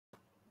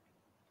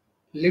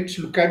Let's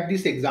look at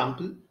this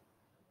example.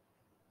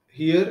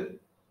 Here,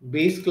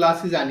 base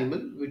class is animal,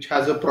 which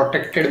has a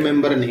protected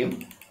member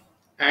name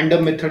and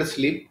a method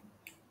sleep.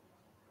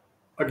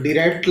 A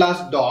derived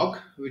class dog,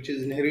 which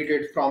is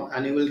inherited from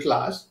animal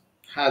class,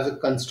 has a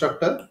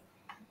constructor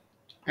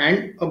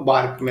and a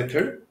bark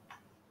method.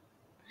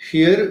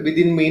 Here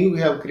within main, we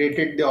have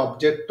created the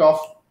object of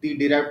the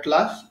derived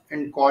class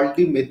and called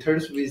the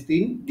methods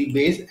within the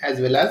base as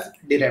well as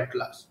derived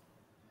class.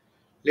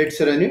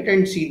 Let's run it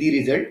and see the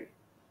result.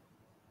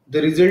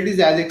 The result is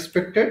as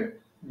expected,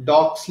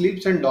 dog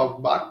sleeps and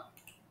dog bark.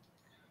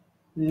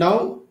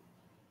 Now,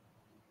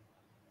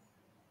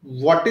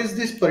 what is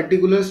this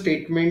particular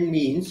statement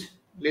means?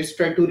 Let's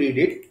try to read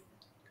it.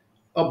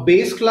 A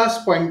base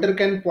class pointer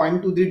can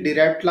point to the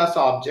derived class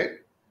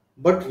object,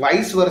 but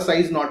vice versa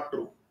is not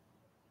true.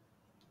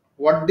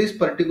 What this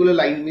particular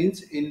line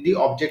means in the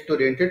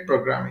object-oriented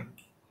programming.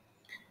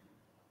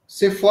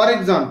 Say for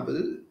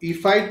example,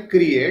 if I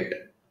create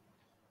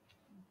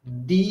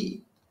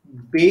the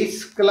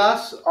base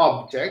class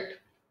object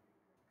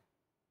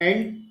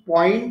and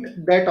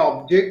point that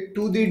object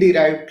to the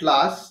derived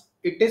class,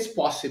 it is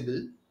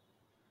possible,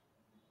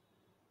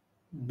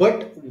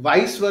 but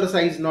vice versa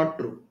is not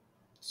true.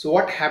 So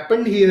what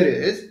happened here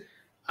is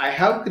I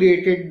have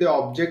created the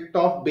object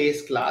of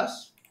base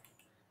class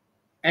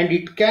and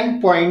it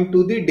can point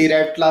to the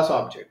derived class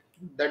object.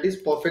 That is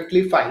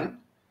perfectly fine.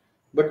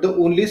 But the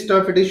only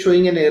stuff, it is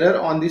showing an error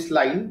on this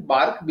line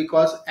bark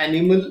because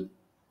animal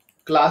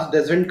class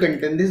doesn't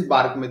contain this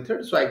bark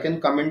method. So I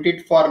can comment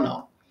it for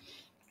now.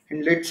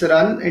 And let's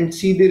run and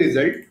see the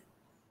result.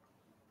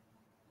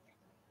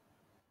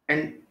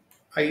 And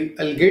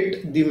I'll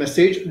get the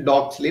message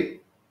dog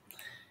sleep.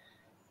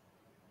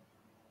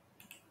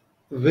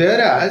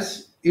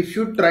 Whereas if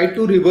you try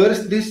to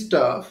reverse this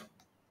stuff,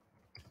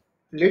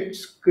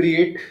 let's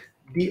create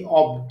the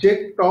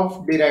object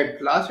of derived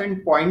class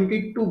and point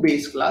it to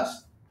base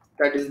class.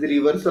 That is the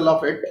reversal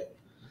of it.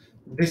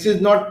 This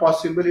is not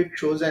possible. It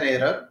shows an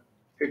error.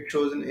 It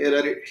shows an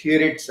error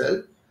here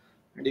itself.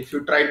 And if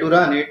you try to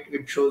run it,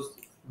 it shows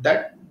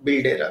that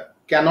build error.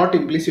 Cannot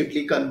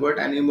implicitly convert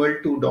animal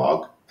to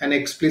dog. An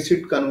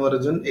explicit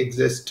conversion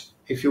exists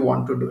if you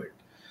want to do it.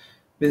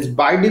 Means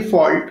by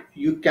default,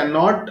 you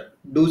cannot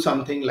do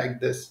something like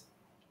this.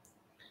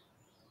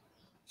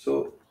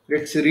 So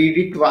let's read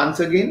it once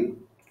again.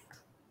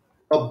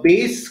 A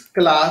base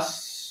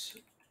class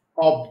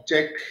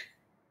object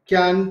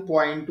can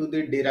point to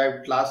the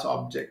derived class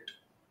object,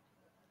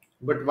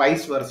 but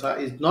vice versa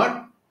is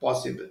not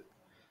possible.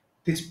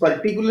 This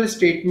particular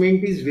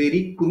statement is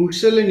very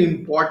crucial and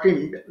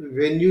important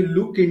when you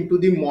look into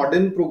the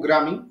modern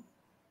programming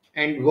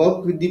and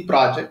work with the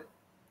project,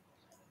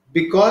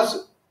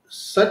 because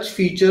such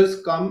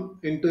features come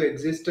into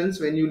existence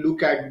when you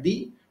look at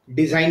the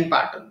design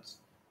patterns.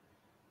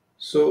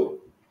 So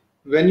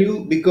when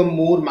you become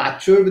more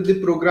mature with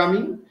the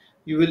programming,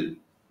 you will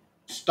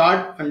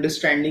start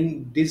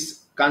understanding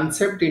this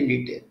concept in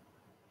detail.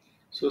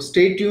 So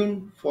stay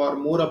tuned for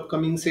more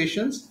upcoming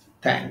sessions.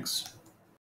 Thanks.